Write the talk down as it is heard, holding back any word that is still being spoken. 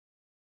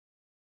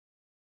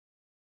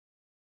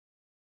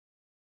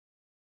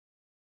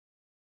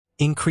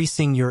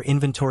Increasing your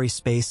inventory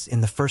space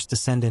in the First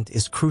Descendant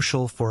is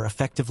crucial for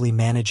effectively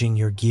managing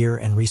your gear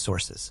and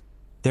resources.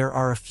 There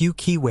are a few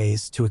key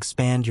ways to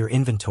expand your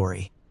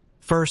inventory.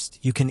 First,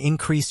 you can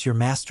increase your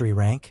mastery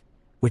rank,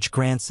 which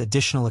grants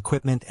additional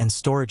equipment and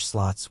storage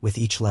slots with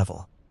each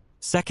level.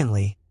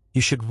 Secondly,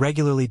 you should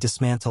regularly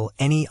dismantle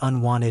any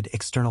unwanted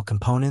external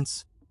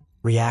components,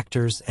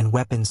 reactors, and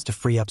weapons to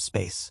free up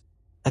space.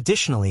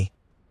 Additionally,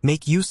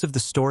 make use of the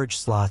storage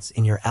slots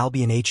in your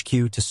Albion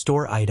HQ to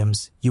store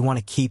items you want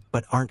to keep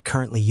but aren't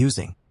currently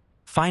using.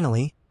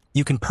 Finally,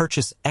 you can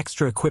purchase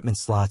extra equipment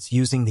slots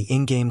using the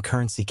in-game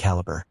currency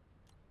caliber,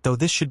 though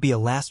this should be a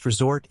last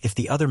resort if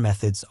the other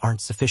methods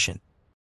aren't sufficient.